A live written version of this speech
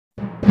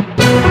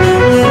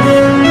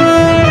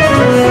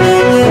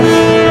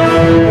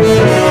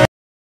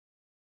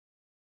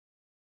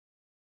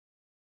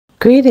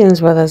Greetings,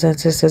 brothers and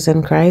sisters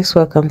in Christ.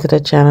 Welcome to the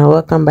channel.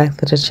 Welcome back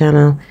to the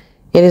channel.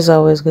 It is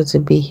always good to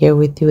be here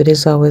with you. It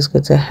is always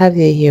good to have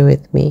you here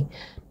with me.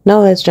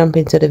 Now let's jump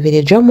into the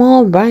video.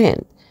 Jamal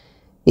Bryant.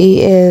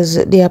 He is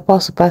the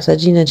Apostle Pastor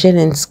Gino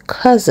Jennings'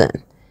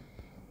 cousin.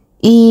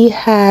 He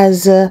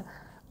has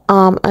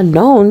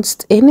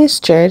announced in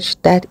his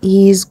church that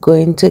he's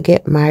going to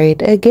get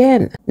married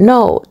again.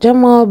 No,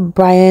 Jamal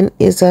Bryant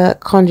is a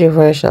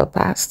controversial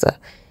pastor.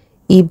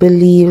 He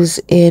believes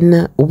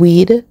in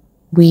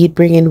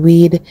bringing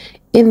weed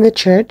in the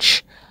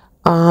church.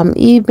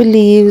 He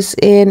believes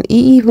in, he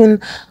even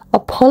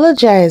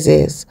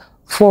apologizes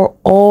for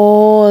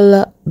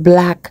all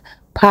black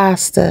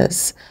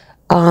pastors.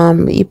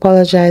 He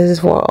apologizes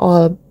for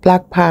all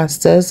black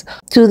pastors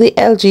to the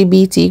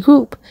LGBT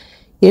group,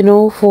 you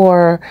know,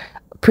 for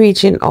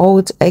preaching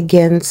out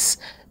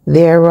against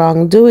their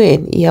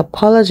wrongdoing. He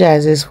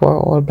apologizes for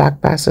all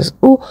black pastors.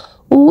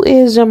 Who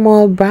is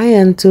Jamal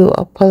Bryant to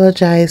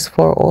apologize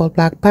for all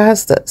black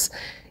pastors?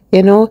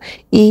 You know,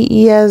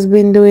 he has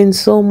been doing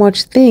so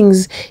much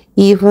things,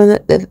 even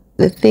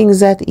the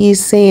things that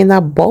he's saying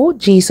about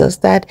Jesus,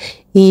 that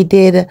he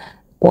did,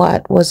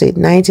 what was it,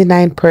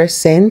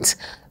 99%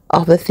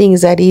 of the things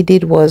that he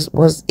did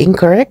was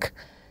incorrect.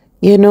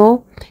 You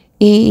know,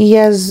 he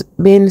has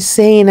been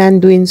saying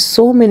and doing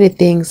so many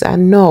things,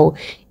 and now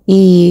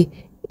he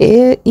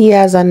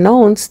has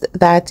announced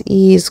that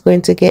he is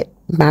going to get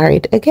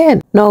married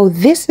again. Now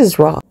this is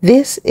wrong.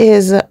 This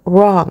is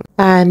wrong,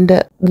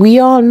 and we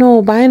all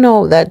know by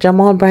now that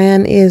Jamal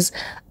Bryant is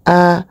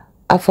a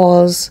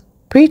false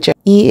preacher.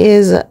 He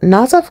is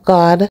not of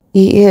God.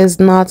 He is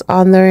not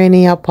under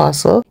any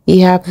apostle. He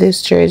have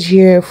this church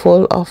here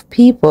full of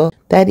people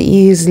that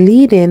he is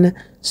leading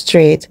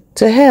straight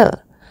to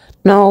hell.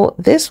 Now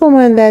this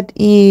woman that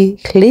he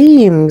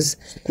claims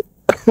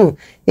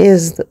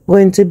is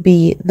going to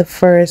be the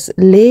first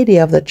lady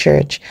of the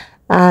church,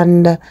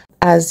 and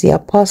as the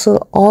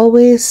apostle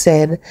always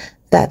said,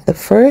 that the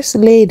first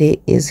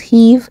lady is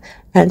Eve,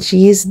 and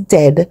she is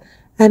dead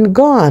and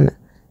gone.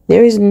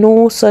 There is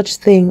no such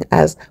thing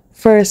as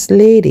first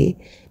lady.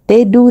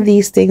 They do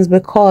these things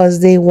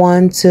because they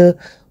want to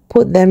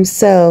put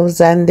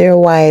themselves and their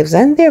wives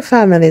and their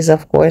families,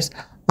 of course,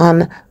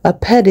 on a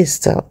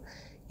pedestal.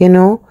 You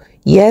know,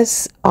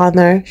 yes,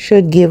 honor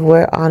should give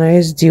where honor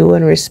is due,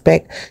 and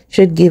respect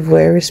should give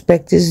where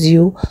respect is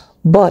due,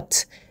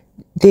 but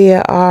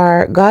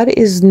God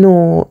is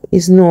no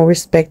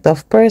respect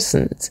of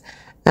persons,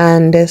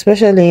 and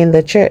especially in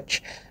the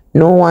church,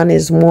 no one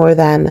is more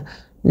than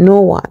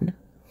no one,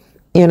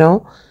 you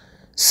know.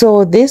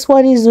 So this,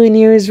 what he's doing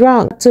here, is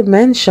wrong. Not to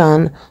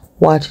mention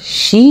what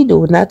she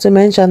do, not to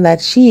mention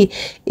that she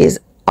is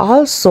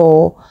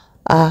also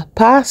a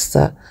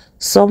pastor,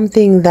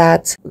 something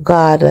that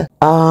God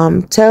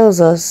tells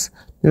us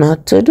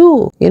not to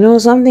do. You know,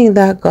 something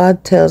that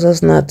God tells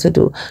us not to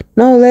do.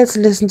 Now let's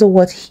listen to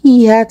what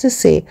he had to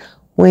say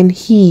when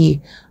he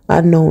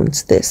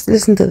announced this.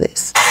 Listen to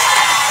this. The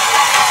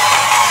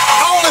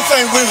only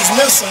thing we was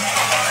missing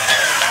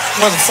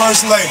was the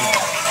first lady,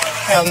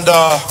 and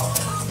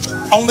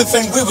only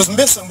thing we was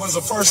missing was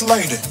the first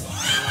lady.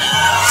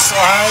 So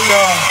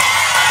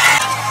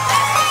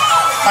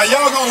are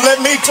y'all gonna let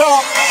me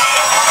talk?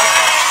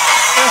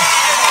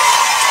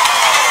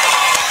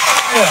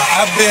 Yeah,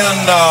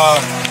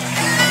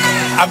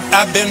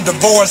 I've been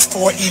divorced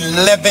for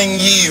 11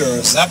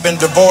 years. I've been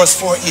divorced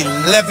for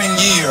 11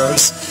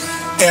 years,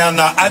 and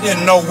I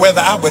didn't know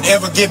whether I would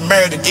ever get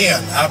married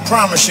again. I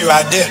promise you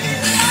I didn't.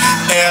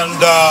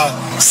 And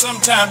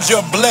sometimes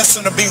your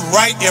blessing will be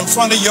right in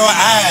front of your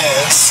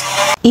eyes.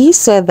 He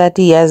said that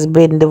he has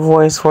been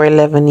divorced for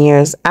 11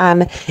 years,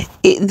 and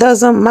it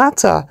doesn't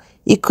matter.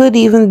 He could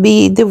even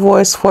be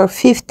divorced for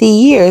 50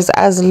 years.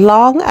 As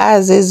long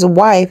as his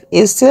wife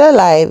is still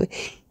alive,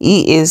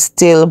 he is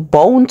still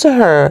bound to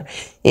her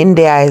in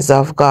the eyes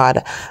of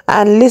God.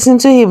 And listen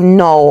to him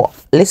now.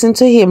 Listen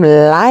to him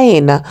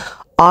lying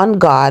on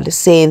God,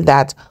 saying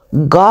that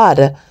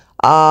God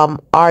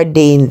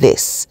ordained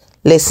this.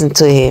 Listen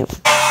to him.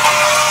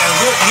 And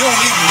you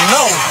don't even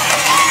know.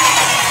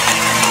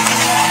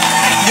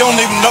 You don't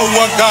even know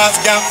what God's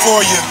got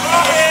for you.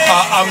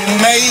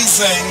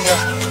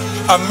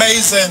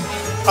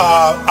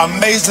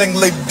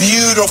 Amazingly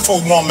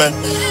beautiful woman,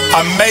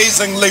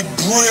 amazingly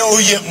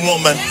brilliant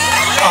woman.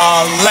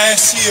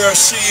 Last year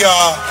she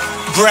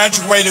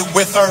graduated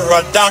with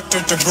her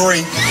doctorate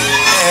degree,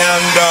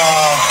 and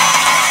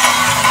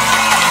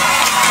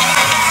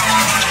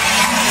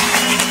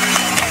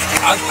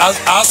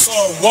I saw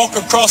her walk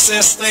across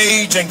that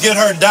stage and get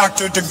her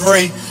doctorate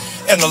degree,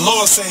 and the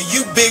Lord said,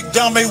 "You big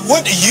dummy,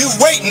 what are you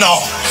waiting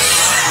on?"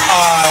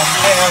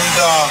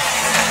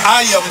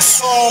 I am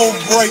so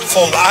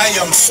grateful. I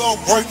am so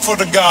grateful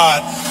to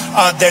God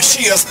that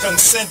she has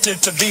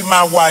consented to be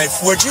my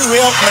wife. Would you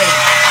help me?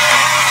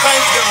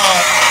 Thank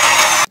God.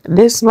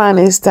 This man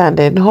is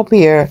standing up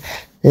here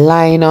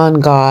lying on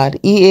God.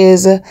 He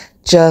is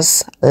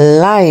just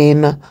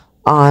lying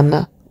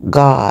on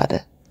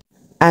God.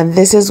 And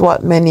this is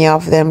what many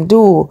of them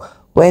do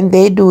when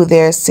they do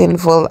their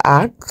sinful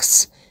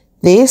acts.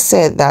 They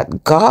said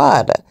that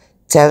God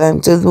tell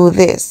them to do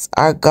this,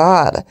 or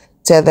God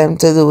tell them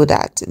to do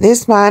that.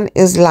 This man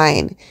is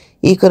lying.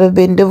 He could have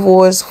been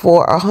divorced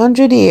for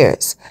 100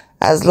 years.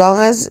 As long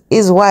as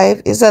his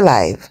wife is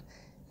alive,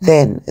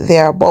 then they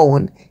are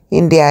bound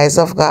in the eyes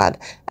of God.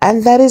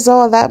 And that is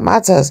all that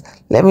matters.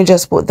 Let me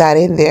just put that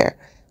in there.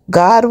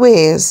 God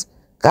ways,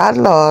 God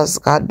laws,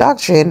 God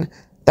doctrine,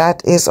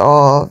 that is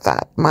all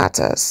that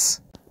matters.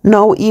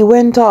 Now, he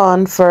went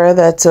on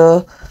further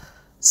to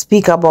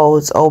speak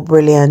about how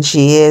brilliant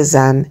she is,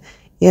 and,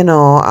 you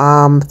know,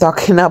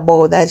 talking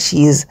about that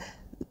she's,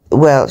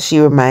 well, she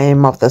reminded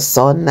him of the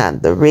sun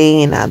and the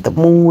rain and the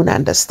moon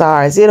and the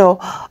stars, you know,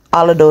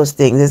 all of those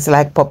things. It's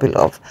like puppy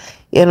love,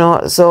 you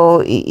know. So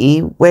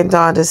he went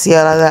on to see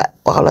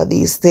all of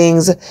these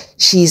things.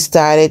 She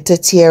started to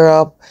tear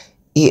up,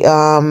 you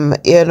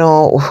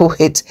know,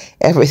 with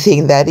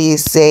everything that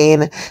he's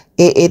saying.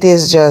 It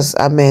is just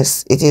a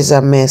mess. It is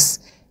a mess.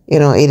 You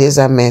know, it is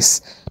a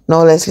mess.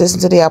 Now let's listen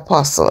to the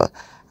apostle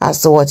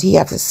as to what he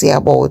has to say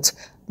about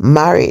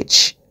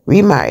marriage,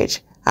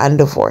 remarriage, and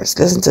divorce.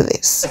 Listen to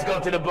this. Let's go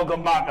to the book of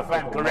Mark, if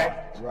I'm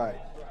correct. Right.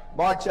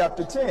 Mark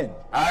chapter 10.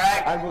 All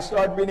right. And we'll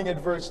start reading at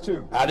verse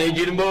 2. I need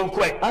you to move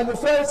quick. And the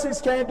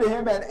Pharisees came to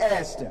him and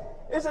asked him,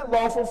 is it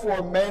lawful for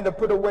a man to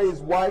put away his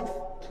wife?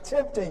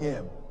 Tempting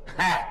him.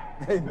 Ha.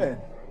 Amen.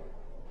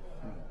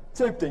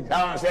 Tempting him.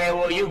 Someone say,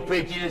 well, you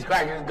preach Jesus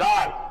Christ is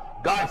God.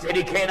 God said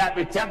he cannot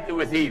be tempted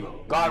with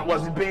evil. God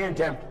wasn't being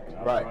tempted.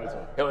 Right.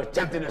 It was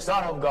tempting the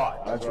Son of God.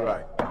 That's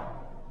right.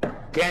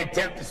 Can't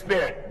tempt the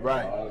spirit.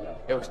 Right.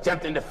 It was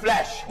tempting the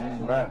flesh.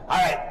 Right. All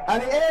right.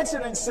 And he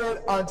answered and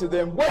said unto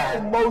them, what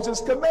did Moses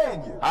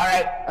command you? All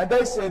right. And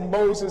they said,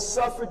 Moses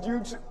suffered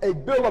you to a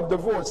bill of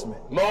divorcement,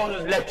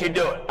 Moses let you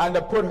do it. and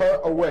to put her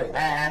away.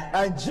 Uh-huh.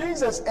 And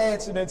Jesus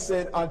answered and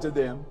said unto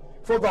them,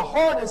 for the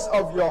hardness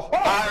of your heart.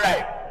 All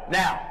right.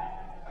 Now,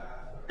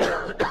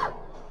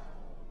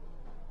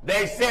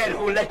 they said,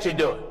 who let you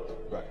do it?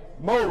 Right.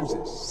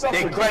 Moses suffered.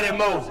 They credit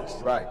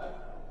Moses. Right.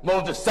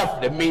 Moses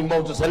suffered. It means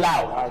Moses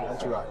allowed it.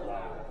 That's right.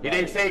 He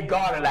didn't say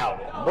God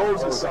allowed it.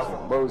 Moses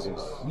suffered.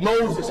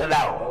 Moses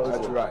allowed it.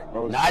 That's right.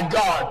 Not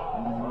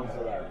God.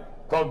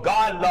 Because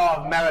God's law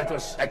of marriage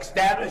was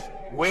established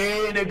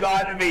way in the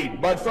Garden of Eden.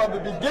 But from the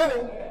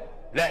beginning,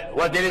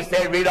 What did it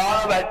say? Read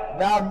all of it.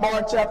 now in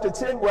Mark chapter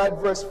 10, we're at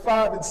verse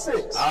 5 and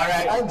 6. All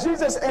right. And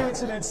Jesus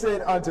answered and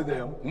said unto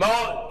them,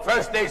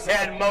 First they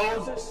said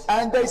Moses.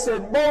 and they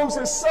said,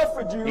 Moses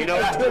suffered you. You know,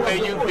 a that's the bill of way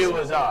you divorcement.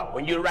 viewers are.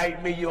 When you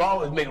write me, you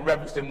always make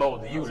reference to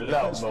Moses. You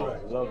love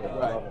Moses.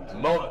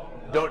 Right.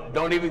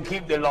 Don't even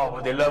keep the law,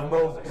 but they love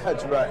Moses.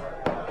 That's right.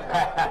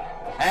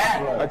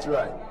 Huh? That's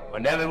right.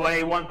 Whenever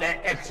they want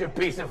that extra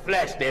piece of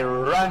flesh, they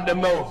run to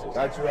Moses.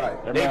 That's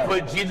right. They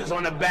put Jesus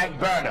on the back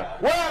burner.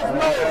 Where's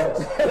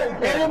Moses?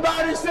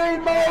 Anybody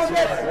seen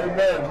Moses?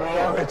 Amen,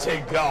 bro. Glory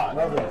to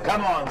God.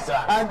 Come on,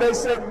 son. And they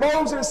said,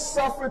 Moses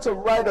suffered to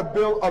write a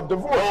bill of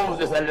divorce,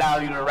 Moses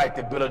allowed you to write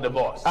the bill of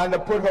divorce and to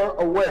put her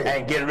away.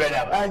 and get rid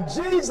of it. And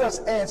Jesus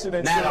answered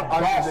and said Now the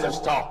boss unto is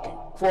them, talking.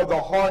 for the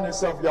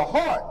hardness of your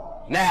heart.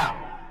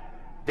 Now,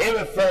 they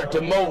referred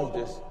to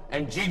Moses,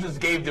 and Jesus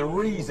gave the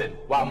reason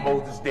why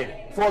Moses did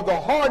it. For the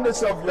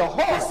hardness of your You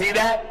heart. see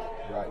that?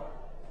 Right.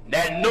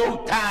 At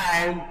no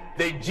time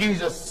did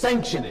Jesus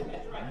sanction it.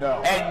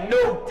 No. At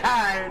no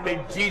time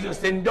did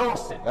Jesus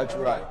endorse it. That's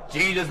right.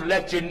 Jesus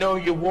let you know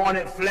you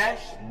wanted flesh.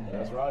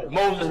 That's right.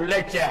 Moses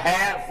let you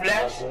have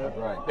flesh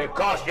Right.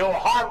 because your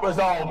heart was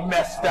all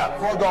messed up.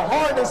 For the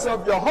hardness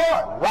of your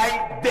heart.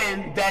 Right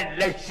then, that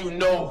lets you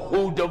know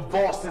who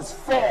divorce is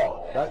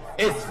for.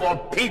 It's for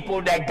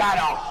people that got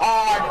a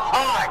hard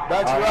heart.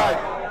 That's right.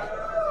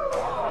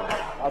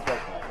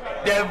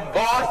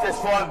 Divorce is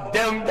for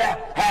them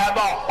that have a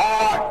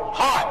hard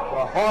heart.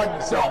 The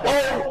hardness The of your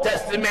heart. Old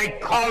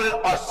Testament call it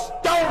a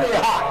stony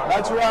heart.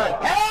 That's right.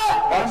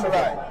 Huh? That's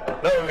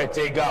right. Glory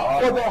to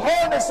God. For the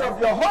hardness of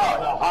your The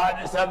heart.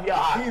 hardness of your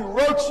heart. He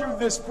wrote you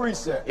this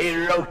precept. He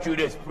wrote you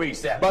this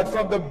precept. But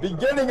from the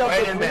beginning of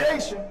Wait the a minute.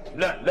 creation.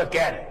 Look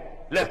at it.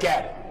 Look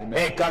at it.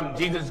 Here comes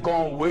Jesus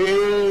going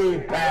way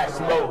past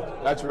Moses.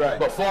 That's right.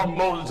 Before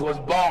Moses was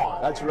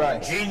born. That's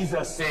right.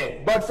 Jesus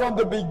said, But from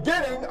the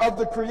beginning of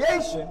the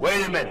creation.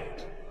 wait a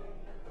minute.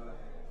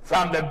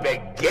 From the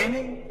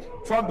beginning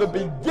From the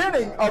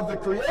beginning of the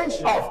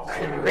creation. of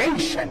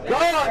creation,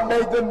 God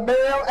made them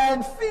male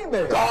and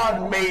female.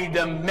 God made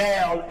them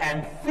male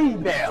and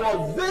female.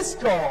 For this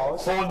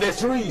cause For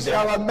this reason.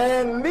 shall a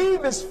man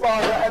leave his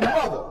father and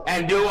mother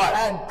And do what?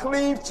 and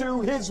cleave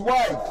to his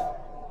wife.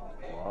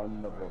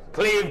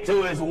 Cleave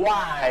to his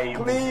wife.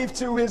 Cleave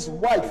to his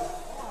wife.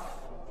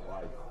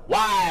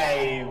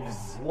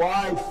 Wives.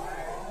 Wife.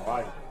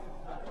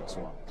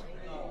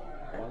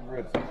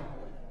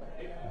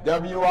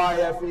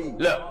 W-I-F-E.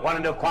 Look, one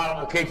of the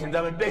qualifications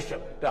of a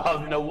bishop, the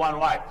husband of one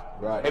wife.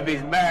 Right. If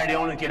he's married, he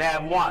only can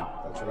have one.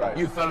 That's right.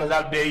 You fellas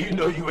out there, you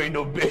know you ain't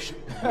no bishop.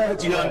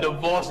 That's You done right.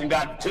 divorced and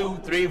got 2,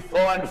 3, 4,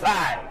 and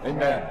 5.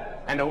 Amen.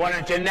 And the one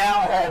that you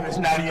now have is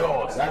not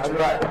yours. That's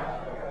right.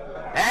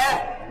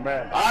 Eh?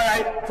 Amen. All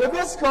right. For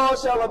this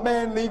cause shall a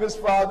man leave his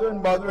father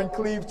and mother and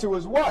cleave to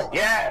his wife.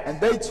 Yes.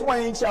 And they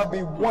twain shall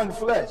be one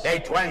flesh. They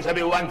twain shall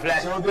be one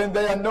flesh. So then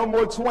they are no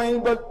more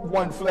twain but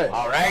one flesh.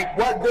 All right.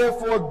 What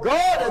therefore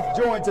God hath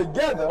joined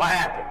together, What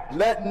happened?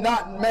 let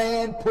not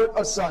man put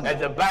asunder. As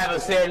the Bible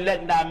said,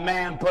 let not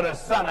man put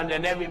asunder,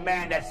 and every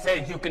man that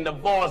says you can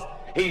divorce,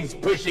 he's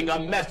pushing a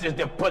message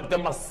to put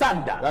them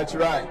asunder. That's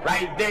right.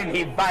 Right then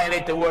he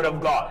violates the word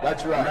of God.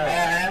 That's right.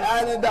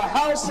 And in the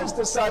house his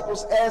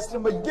disciples asked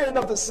him again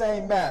of the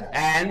same matter.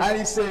 And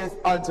he saith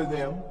unto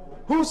them,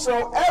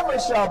 whosoever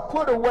shall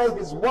put away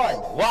his wife,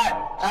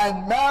 what?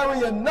 And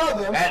marry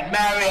another,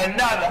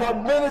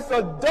 committeth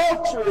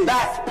adultery,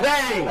 that's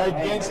plain,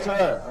 against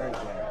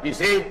her. You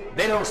see,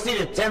 they don't see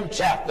the 10th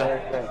chapter.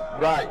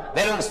 Right.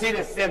 They don't see the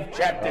 10th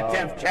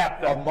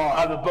chapter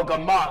of the book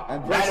of Mark.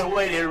 And right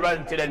away they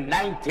run to the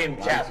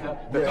 19th chapter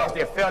because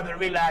they failed to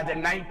realize the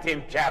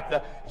 19th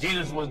chapter,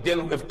 Jesus was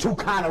dealing with two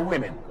kind of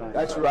women.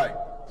 That's right.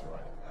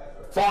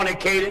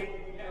 Fornicated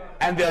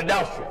and the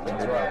adultery.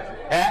 That's right.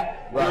 Yeah?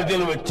 He was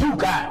dealing with two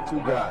kinds.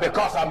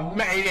 Because a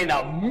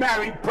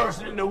married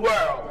person in the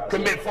world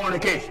commit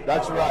fornication.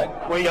 That's right.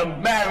 When you're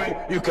married,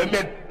 you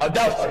commit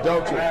adultery.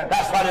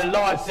 That's why the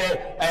Lord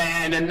said,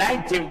 and the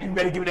 19th, you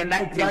better give me the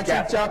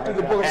 19th chapter of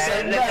the book of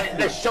St. Matthew.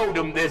 Let's show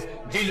them this.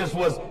 Jesus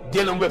was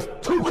dealing with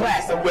two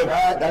classes of women.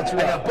 That's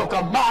right. In the book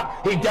of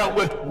Mark, he dealt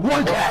with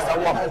one class of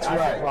women. That's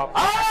right. All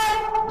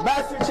right.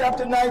 Matthew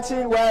chapter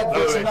 19,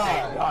 verse 9.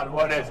 God,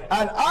 what is it?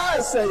 And I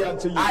say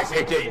unto you, I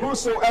say to you,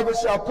 whosoever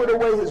shall put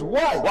away his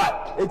wife, what?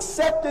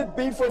 Except it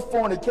be for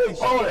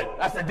fornication. Hold it.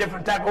 That's a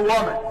different type of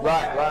woman.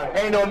 Right.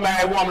 Ain't no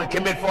married woman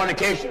commit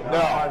fornication. No.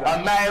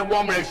 A married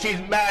woman, if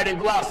she's married and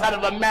go outside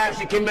of a marriage,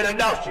 she commit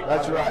adultery.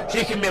 That's right.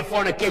 She commit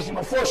fornication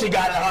before she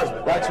got her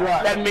husband. That's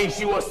right. That means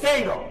she was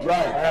single.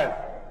 Right.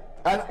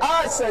 And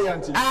I say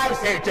unto you, I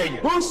say to you,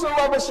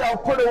 whosoever shall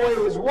put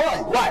away his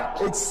wife, what?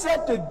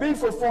 Except it be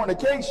for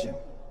fornication,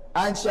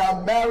 and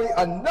shall marry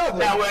another.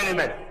 Now wait a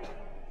minute.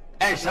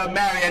 And shall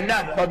marry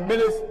another.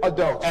 Committeth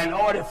adultery. In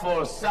order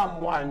for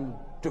someone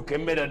to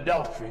commit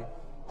adultery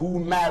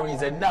who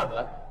marries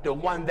another, the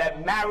one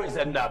that marries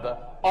another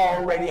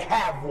already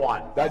have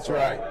one. That's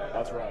right.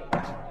 That's right.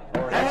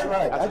 That's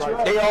right. That's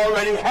right. They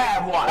already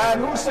have one.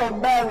 And whoso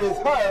marrieth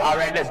her. All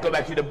right, let's go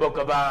back to the book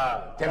of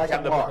 10th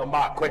chapter, the book of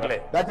Mark,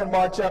 quickly. Back in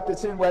Mark chapter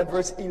 10,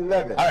 verse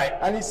 11. All right.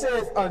 And he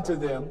saith unto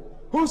them,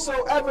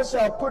 whosoever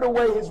shall put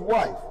away his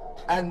wife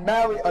and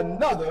marry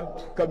another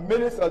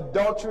committeth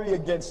adultery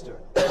against her.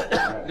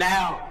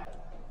 Now,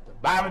 the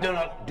Bible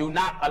do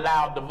not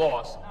allow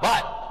divorce,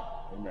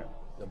 but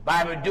the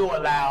Bible do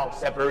allow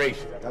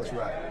separation. That's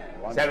right.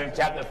 7th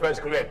chapter, 1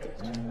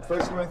 Corinthians. 1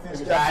 Corinthians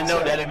chapter I know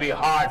 7. that that'd be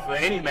hard for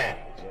any man.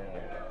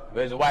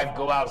 Where his wife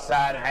go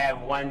outside and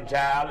have 1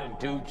 child and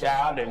 2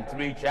 child and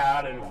 3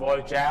 child and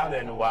 4 child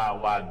and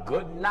why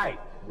good night.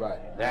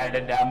 Right.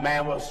 That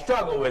man will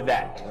struggle with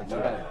that. That's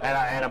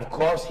right. And of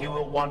course he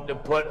will want to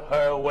put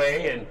her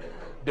away and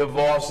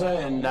divorce her,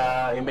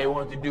 and he may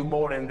want to do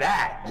more than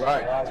that.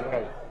 Right. That's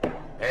right.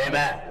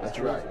 Amen. That's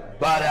right.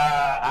 But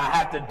I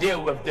have to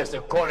deal with this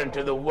according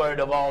to the word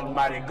of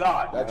Almighty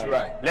God. That's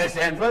right.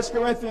 Listen. 1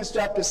 Corinthians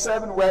chapter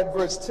 7, we're at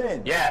verse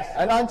 10. Yes.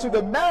 And unto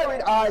the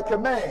married I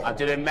command.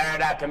 Unto the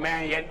married I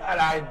command, yet not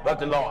I, but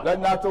the Lord. Let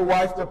not the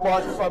wife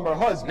depart from her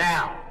husband.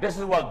 Now, this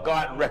is what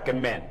God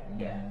recommends.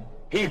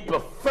 He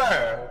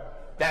prefer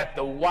that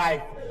the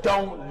wife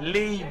don't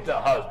leave the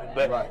husband.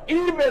 But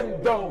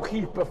even though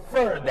he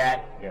preferred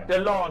that, the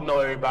Lord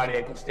knows everybody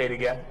that can stay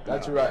together.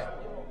 That's right.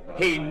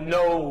 He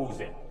knows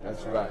it.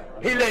 That's right.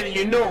 He letting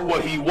you know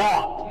what he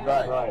wants.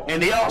 Right.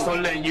 And he also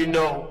letting you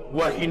know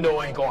what he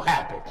know ain't gonna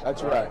happen.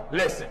 That's right.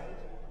 Listen.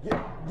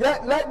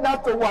 Yet let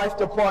not the wife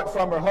depart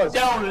from her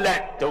husband. Don't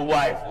let the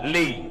wife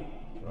leave.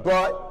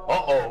 But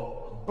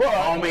But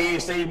homie, he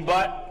say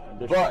but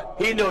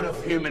he know the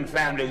human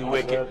family is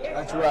wicked.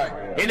 That's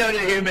right. He know the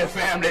human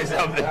family is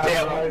of the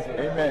devil.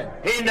 Amen.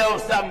 He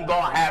knows something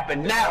gonna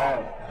happen.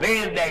 Now,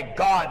 being that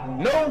God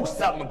knows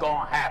something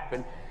gonna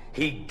happen,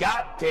 he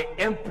got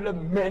to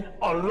implement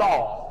a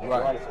law.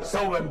 Right.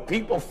 So when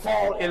people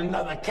fall in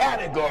another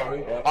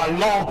category, a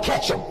law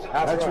catch them.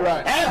 That's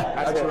right.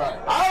 That's right.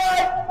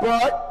 All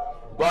right.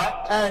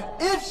 But and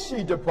if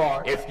she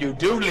depart, if you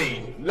do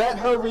leave, let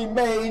her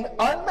remain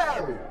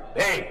unmarried.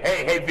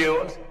 Hey,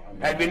 viewers.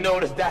 Have you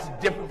noticed that's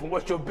different from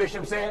what your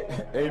bishop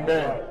said?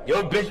 Amen.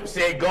 Your bishop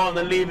said go on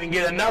and leave and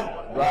get another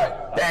one.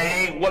 Right. That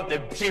ain't what the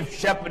chief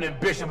shepherd and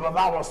bishop of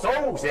our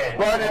soul said.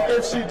 But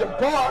if she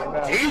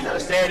depart,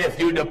 Jesus said if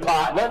you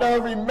depart, let her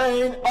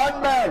remain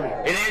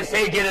unmarried. It didn't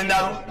say get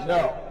another one.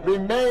 No,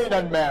 remain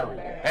unmarried.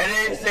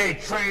 It didn't say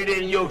trade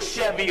in your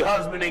Chevy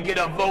husband and get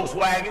a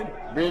Volkswagen.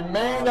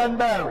 Remain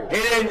unmarried.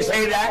 It didn't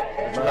say that.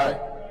 That's right.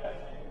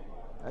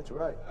 That's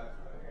right.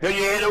 Do you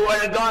hear the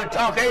word of God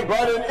talking?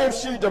 But if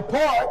she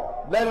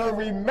depart, let her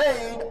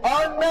remain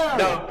unmarried.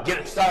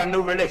 No, start a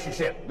new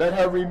relationship. Let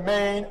her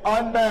remain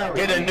unmarried.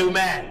 Get a new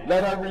man.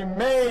 Let her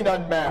remain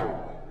unmarried.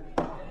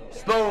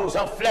 Suppose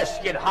her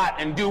flesh get hot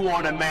and do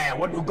want a man.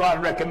 What do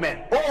God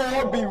recommend?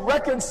 Or be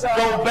reconciled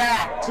Go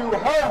back to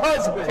her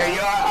husband. to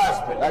your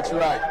husband. That's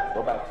right.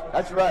 Go back.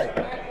 That's right.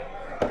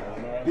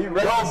 Be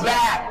reconciled. Go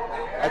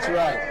back That's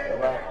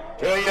right.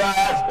 to your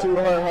husband.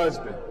 To her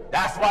husband.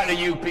 That's why the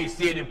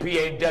UPC and the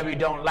A.E.W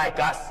don't like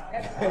us.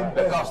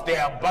 Because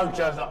they're a bunch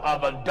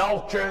of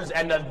adulterers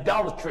and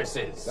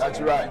adulteresses. That's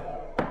right.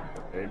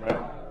 Amen.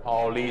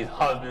 All these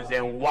husbands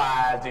and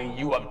wives and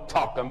you up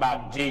talking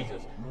about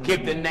Jesus.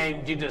 Keep the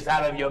name Jesus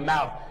out of your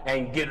mouth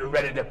and get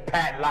ready to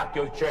padlock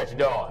your church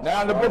doors.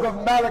 Now in the book of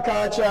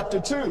Malachi chapter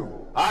 2.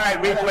 All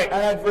right, real quick.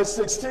 And verse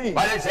 16.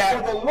 What is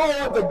that? For the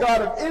Lord, the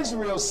God of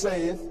Israel,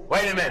 saith.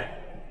 Wait a minute.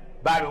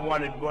 Bible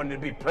wanted to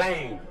be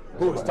plain.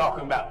 Who was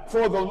talking about?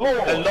 For the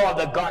Lord,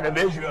 the God of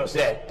Israel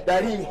said.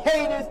 that he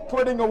hateth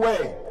putting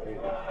away.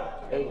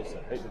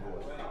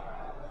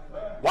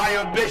 Why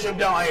your bishop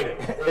don't hate it?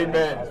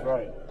 Amen. That's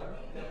right.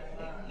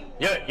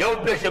 Your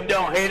bishop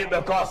don't hate it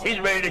because he's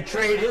ready to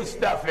trade his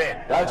stuff in.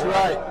 That's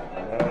right.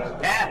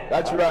 Yeah?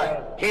 That's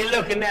right. He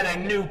looking at a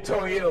new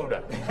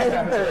Toyota.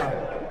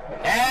 Amen.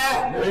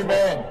 Yeah?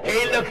 Amen.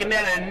 He looking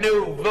at a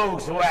new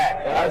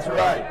Volkswagen. That's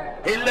right.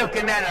 He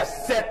looking at a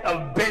set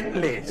of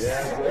Bentleys.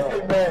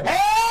 Amen.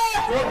 Yeah?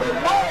 For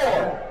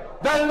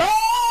the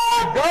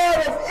Lord,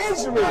 God of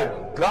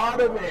Israel, God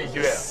of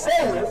Israel.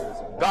 saith.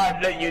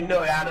 God let you know,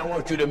 I don't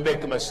want you to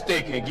make a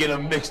mistake and get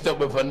him mixed up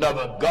with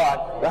another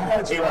God.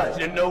 That's He right. wants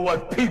you to know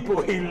what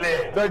people he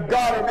led. The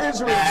God of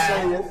Israel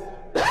saith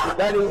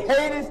that he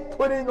hateth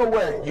putting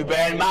away. You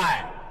bear in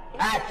mind,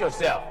 ask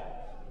yourself,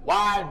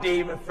 why did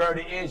he refer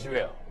to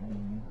Israel?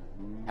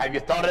 Have you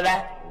thought of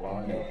that?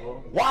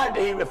 Why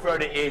did he refer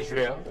to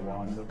Israel?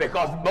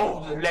 Because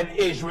Moses let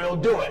Israel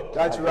do it.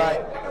 That's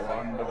right.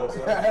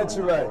 That's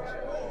right.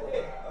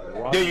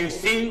 Do you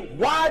see?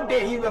 Why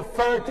did he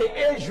refer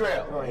to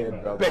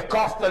Israel?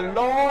 Because the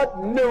Lord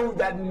knew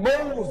that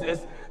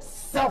Moses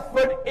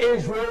suffered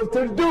Israel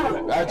to do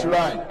it. That's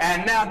right.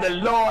 And now the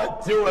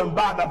Lord, through and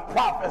by the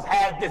prophets,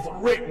 had this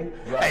written,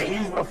 and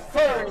he's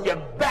referring you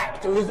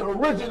back to his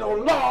original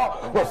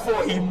law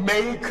before he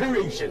made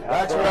creation.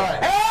 That's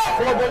right.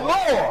 For the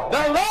Lord,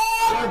 the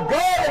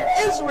God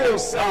of Israel God of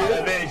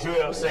saith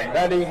Israel said,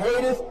 that he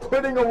hateth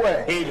putting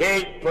away. he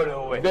hate put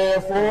away.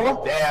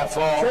 Therefore,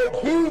 Therefore, take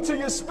heed to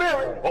your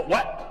spirit.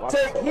 what?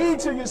 Take heed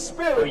to your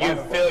spirit. You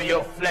feel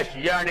your flesh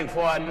yearning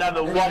for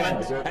another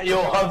woman, and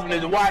your husband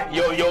is white,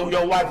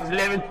 your wife is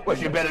living,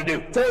 what you better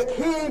do? Take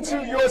heed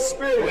to your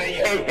spirit.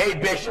 Hey,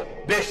 Bishop.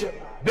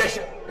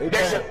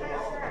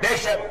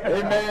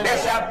 Amen.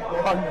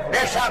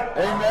 Bishop.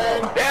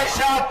 Amen.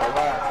 Bishop.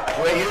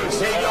 When you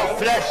see your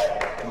flesh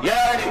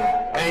yearning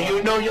and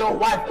you know your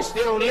wife is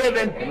still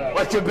living,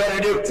 what you better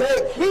do?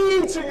 Take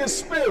heed to your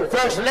spirit.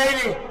 First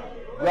lady.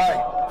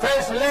 Right.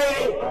 First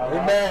lady.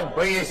 Amen.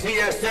 When you see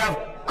yourself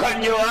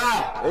cutting your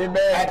eye Amen.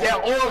 at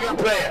that organ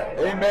player,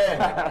 Amen.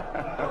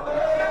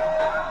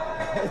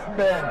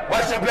 Amen.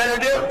 what you better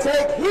do?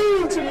 Take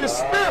heed to your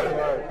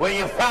spirit. When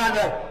you find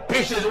a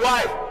preacher's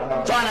wife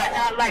trying to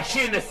act like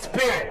she in the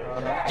spirit,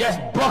 just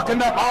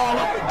bucking up all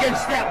up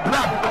against that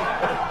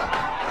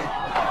brother.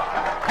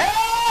 Hey!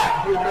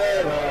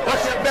 What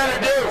you better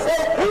do?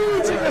 Take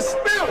heed to your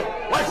spirit.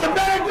 What you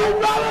better do,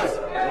 brothers?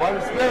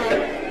 One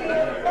spirit.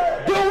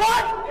 Do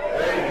what?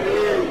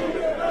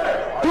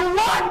 Do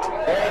what?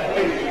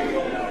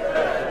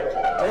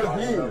 Take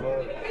heed.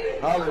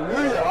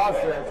 Hallelujah. God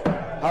says.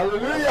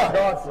 Hallelujah.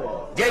 God says.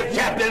 Give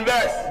chapter and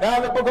verse. Now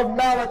in the book of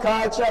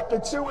Malachi, chapter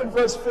 2 and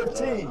verse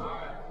 15.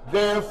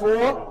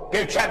 Therefore,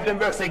 Give chapter and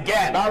verse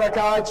again.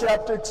 Malachi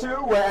chapter 2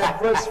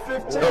 and verse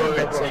 15. Glory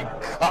to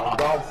God.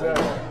 God says,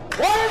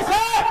 What is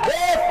that?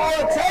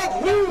 therefore take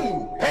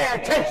heed Pay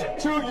attention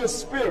to your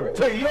spirit,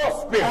 to your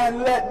spirit. and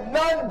let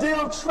none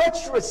deal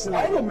treacherously.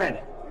 Wait a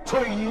minute. To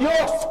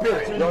your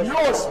spirit. To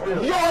your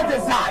spirit. Your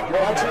desire.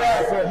 That's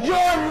right.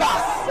 Your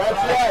lust.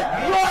 That's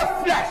right. Your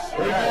flesh.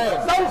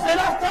 Amen. Some say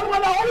that's talking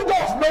about the Holy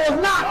Ghost. No,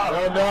 it's not.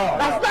 No.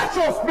 That's not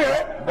your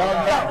spirit. No.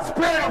 That's the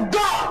spirit of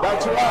God.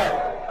 That's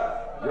right.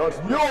 Your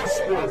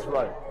spirit. That's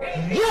right.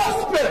 Your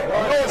spirit.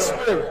 Your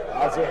spirit.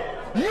 That's it.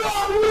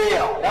 Your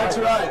will. That's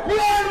right.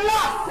 Your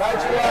lust.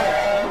 That's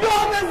right.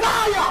 Your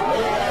desire.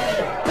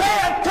 Pay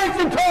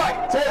attention to it.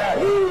 Take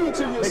heed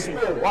to your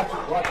spirit. Watch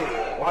it. Watch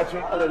it. Watch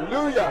it.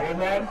 Hallelujah.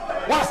 Amen.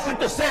 What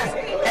scripture says,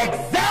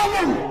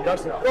 examine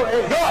Yourself.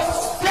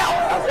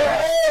 yourself.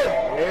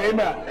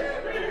 Amen.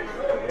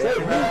 Take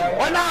heed.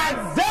 When I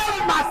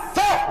examine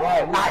myself,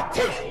 I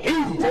take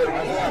heed Take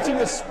heed to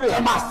your spirit.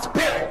 to my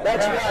spirit.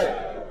 That's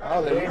right.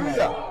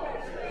 Hallelujah.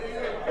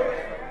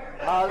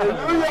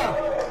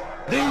 Hallelujah.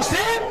 Do you see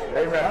it?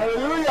 Amen.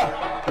 Hallelujah.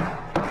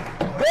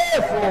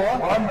 Therefore,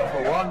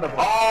 wonderful.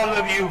 All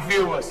of you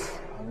viewers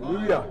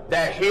Hallelujah.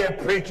 that hear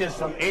preachers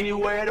from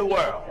anywhere in the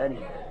world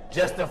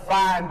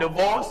justifying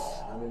divorce,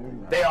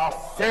 they are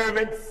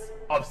servants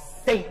of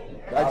Satan.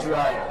 That's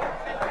right.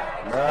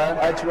 Man,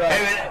 that's right.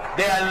 Amen.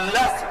 They are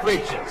lust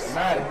preachers.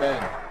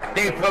 Amen.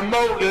 They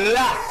promote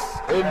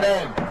lust.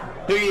 Amen.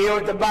 Do you hear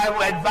what the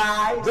Bible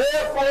advised?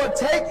 Therefore,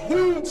 take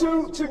heed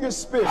to your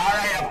spirit. All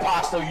right,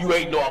 apostle, you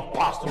ain't no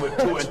apostle with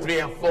 2 and 3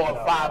 and 4 and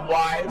 5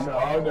 wives.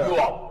 No, no. You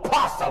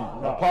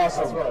apostle.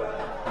 Apostle.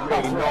 You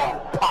ain't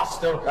no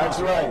apostle. That's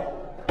right.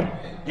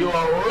 You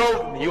a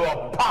rodent. You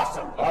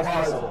apostle.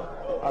 Apostle.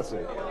 That's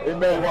it.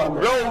 Amen.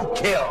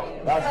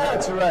 Roadkill.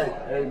 That's right.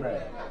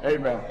 Amen.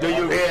 Amen. Do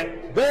you hear?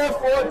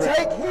 Therefore,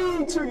 take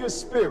heed to your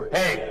spirit.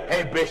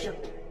 Hey,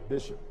 Bishop.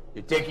 Bishop.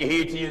 You take your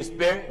heed to your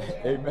spirit?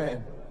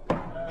 Amen.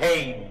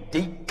 Hey,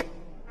 Deacon.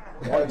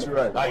 That's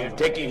right. Are you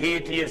taking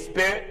heed to your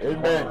spirit?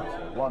 Amen.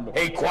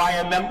 Wonderful. Hey,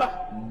 choir member.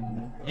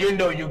 You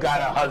know you got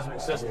a husband,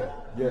 sister.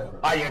 Yeah.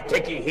 Are you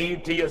taking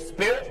heed to your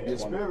spirit? Your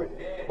spirit.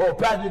 Oh,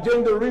 Pastor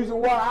Jim, the reason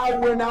why I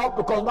went out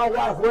because my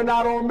wife went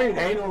out on me.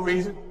 There ain't no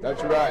reason.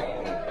 That's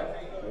right.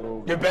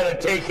 You better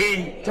take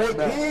heed. Take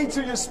heed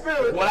to your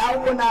spirit. Well, I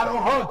went out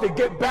on her to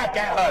get back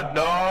at her.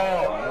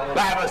 No.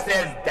 Bible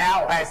says,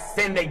 thou hast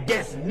sinned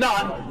against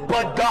none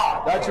but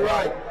God. That's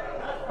right.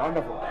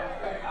 Wonderful.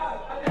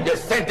 You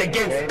sinned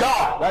against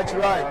God. That's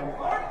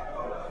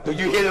right. Do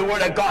you hear the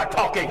word of God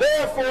talking?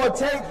 Therefore,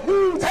 take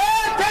heed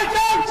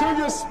to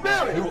your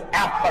spirit. You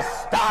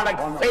apostolic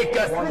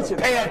fakers,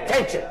 pay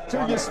attention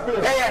To your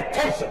spirit. Pay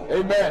attention.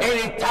 Amen.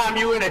 Anytime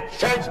you're in a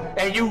church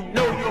and you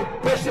know your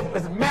bishop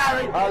is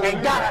married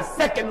and got a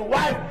second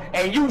wife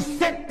and you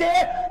sit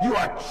there, you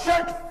are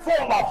church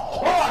full of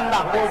whore.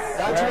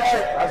 That's right.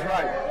 That's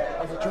right.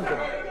 That's the truth of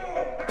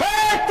it.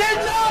 Pay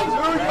attention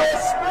To your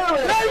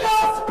spirit. to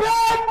your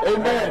spirit.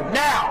 Amen.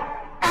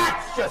 Now,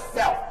 ask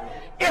yourself,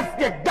 if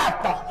you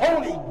got the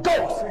Holy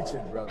Ghost,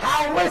 Preaching, brother.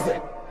 how is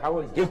it? How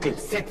is it? You can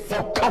sit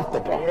so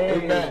comfortable.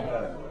 Amen.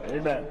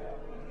 Amen.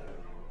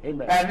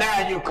 Amen. And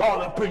now you call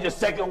the preacher's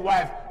second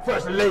wife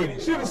first lady.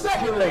 She's the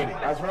second lady.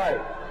 That's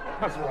right.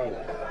 That's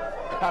right.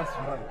 That's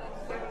right.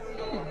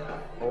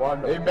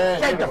 Wonderful.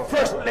 Amen. Take the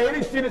first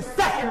lady, she's the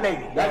second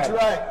lady. That's right.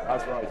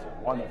 That's right, sir.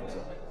 Wonderful, sir.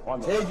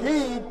 Wonderful. Take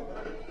heed.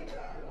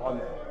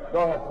 Wonderful. Go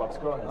ahead, Pops.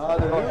 Go ahead.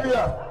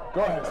 Hallelujah.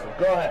 Go ahead, sir.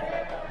 Go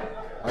ahead.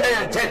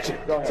 Pay attention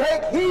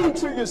Take heed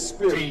to your to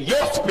spirit.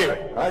 your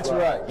spirit. That's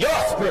right. Your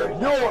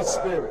spirit. Your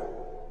spirit.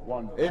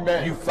 Wonderful.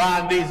 Amen. You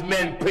find these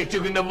men preach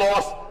you can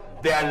divorce,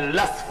 they're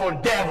lustful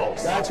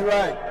devils. That's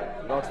right.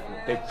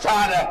 They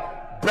try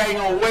to bring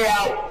a way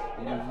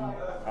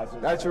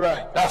out. That's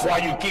right. That's why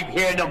you keep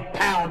hearing them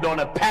pound on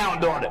it,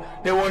 pound on it.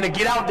 They want to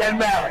get out that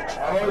marriage.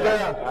 Oh,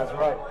 yeah. That's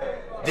right.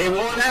 They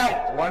want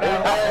out. Want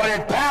out. That's why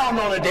they pound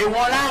on it. They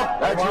want out.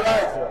 That's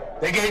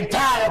right. They getting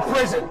tired of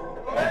prison.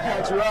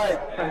 That's right.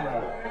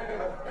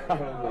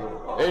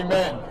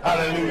 Amen.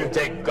 Hallelujah.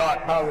 Take God.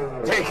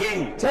 Hallelujah. Take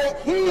heed. Take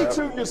heed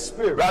to your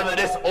spirit. Rather,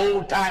 this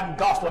old time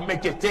gospel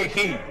make you take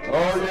heed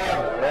Oh,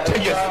 yeah.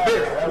 to your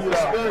spirit. To your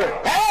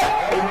spirit.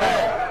 Hey!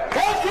 Amen.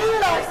 Take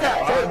heed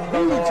ourselves. Take heed to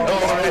your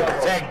Glory,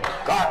 spirit.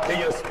 take God to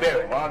your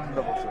spirit.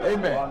 Wonderful, sir.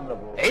 Amen.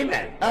 Wonderful.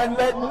 Amen. And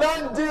let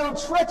none deal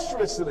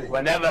treacherously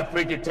Whenever a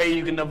preacher tell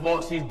you can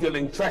divorce, he's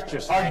dealing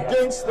treacherously.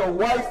 against the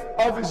wife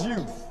of his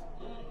youth.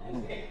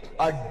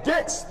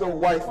 Against the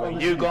wife of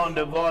his You youth. gonna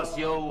divorce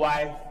your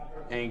wife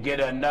and get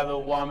another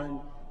woman,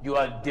 you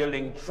are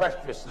dealing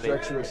treacherously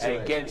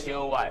against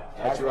your wife.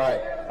 That's right.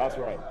 That's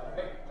right.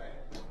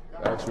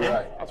 That's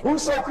right.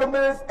 Whoso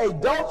committeth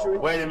adultery.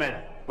 Wait a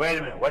minute. Wait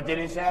a minute. What did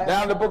he say?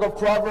 Now in the book of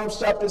Proverbs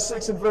chapter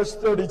 6 and verse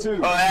 32.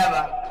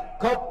 Whoever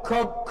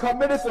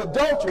Committeth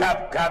adultery.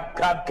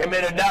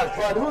 commit adultery.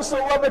 But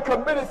whosoever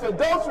committeth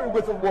adultery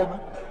with a woman.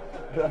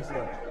 That's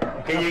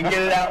right. Can you get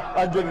it out?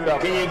 I get it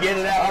out. Can you get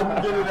it out? I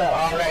can get it out.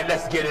 All right,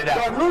 let's get it But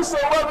out.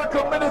 whosoever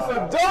committeth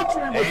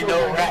adultery with Ain't a no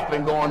woman.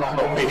 rapping going on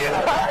over here.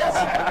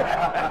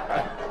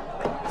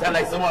 Sound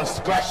like someone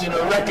scratching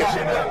a record,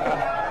 you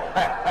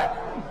know.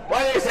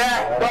 What is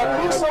that?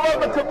 But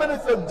whosoever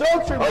committeth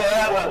adultery with a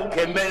Whoever woman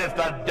committeth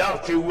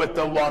adultery with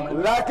the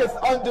woman. lacketh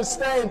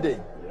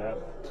understanding.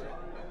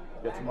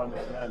 Get some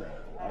understanding.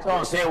 So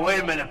I'm saying, wait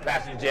a minute,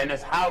 Pastor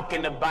Jennings, how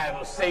can the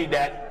Bible say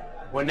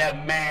that when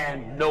that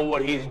man know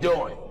what he's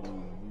doing?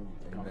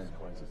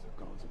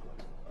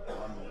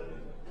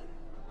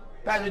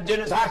 Pastor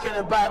Jennings, how can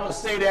the Bible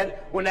say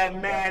that when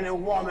that man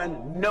and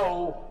woman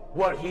know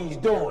what he's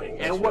doing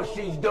and what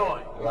she's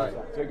doing? Right.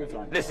 Take your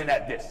time. Listen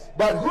at this.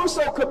 But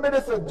whoso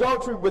committeth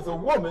adultery with a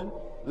woman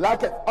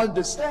lacketh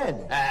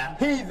understanding.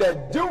 He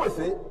that doeth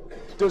it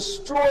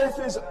destroyeth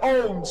his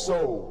own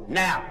soul.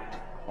 Now,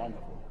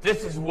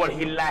 this is what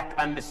he lacked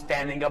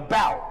understanding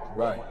about.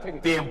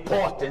 Right. The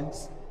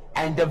importance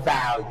and the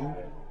value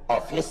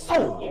of his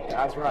soul.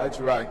 That's right. That's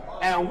right.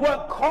 And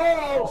what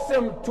caused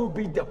him to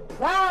be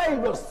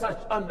deprived of such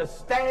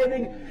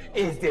understanding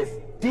is this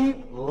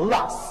deep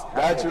lust.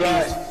 That's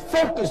right. He's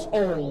focused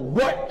on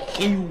what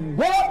he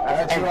wants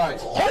That's and right.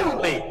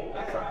 totally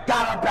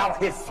got about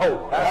his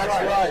soul. That's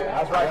right.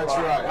 That's right. That's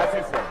right. That's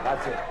it, sir.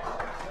 That's it.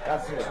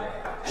 That's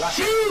it.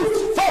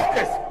 She's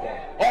focused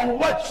on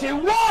what she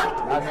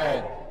wants.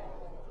 Amen.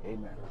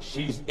 Amen.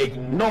 She's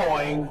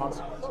ignoring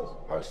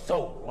her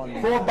soul.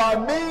 For by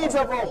means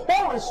of a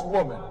whorish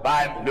woman.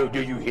 No,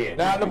 do you hear?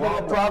 Now in the book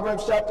of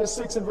Proverbs chapter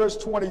 6 and verse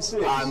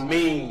 26. By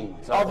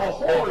means of a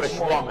whorish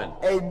woman,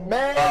 a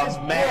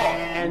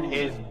man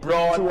is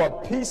brought to a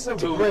piece of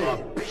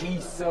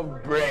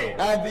bread.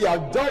 And the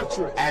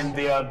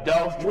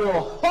adulteress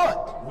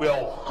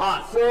will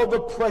hunt for the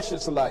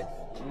precious life.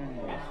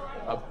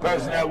 A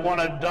person that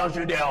want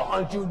adultery, they'll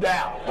hunt you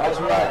down. That's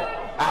right.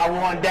 I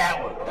want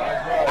that one.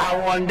 Right. I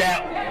want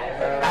that one.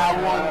 I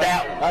want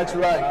that one. That's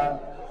right.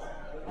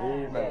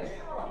 Amen.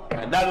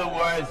 In other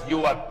words,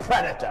 you are a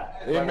predator.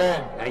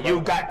 Amen. And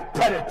you got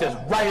predators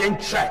right in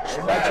church.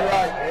 That's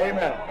right.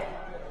 Amen.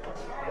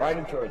 Right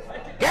in church.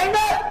 Get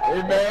that?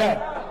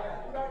 Amen.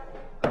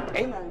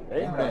 Amen.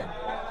 Amen.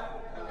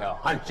 He'll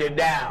hunt you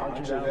down.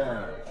 Hunt you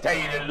down. Tell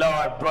you the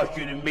Lord brought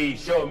you to me,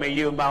 showed me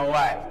you my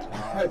wife.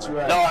 That's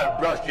right. Lord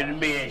brought you to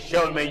me and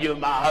showed me you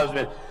my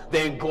husband.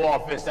 Then go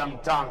off in some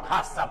tongue.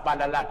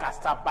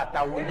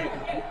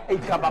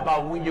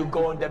 When you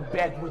go into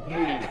bed with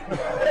me.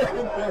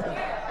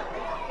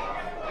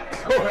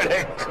 Glory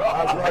to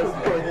God.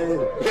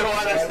 You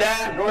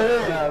understand? Go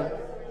ahead.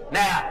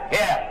 Now,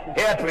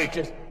 here,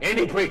 preachers,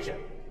 any preacher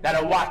that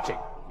are watching,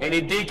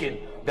 any deacon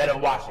that are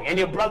watching,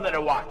 any brother that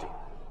are watching,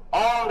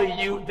 all of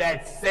you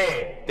that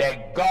said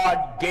that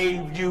God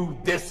gave you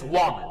this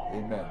woman,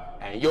 amen,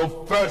 and your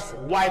first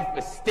wife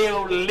is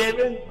still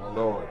living,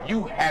 Lord,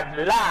 you have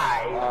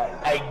lied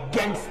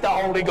against the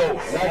Holy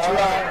Ghost. That's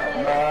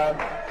right.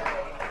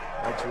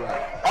 That's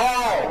right.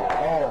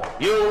 All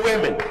you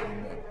women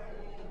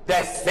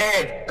that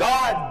said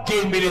God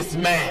gave me this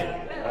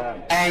man,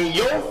 and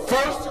your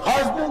first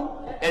husband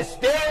is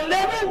still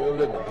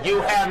living,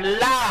 you have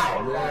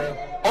lied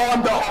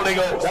on the Holy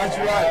Ghost. That's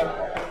right.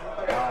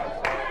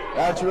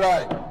 That's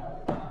right.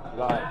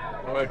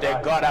 Lord,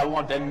 that God, I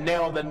want to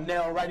nail the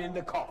nail right in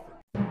the coffin.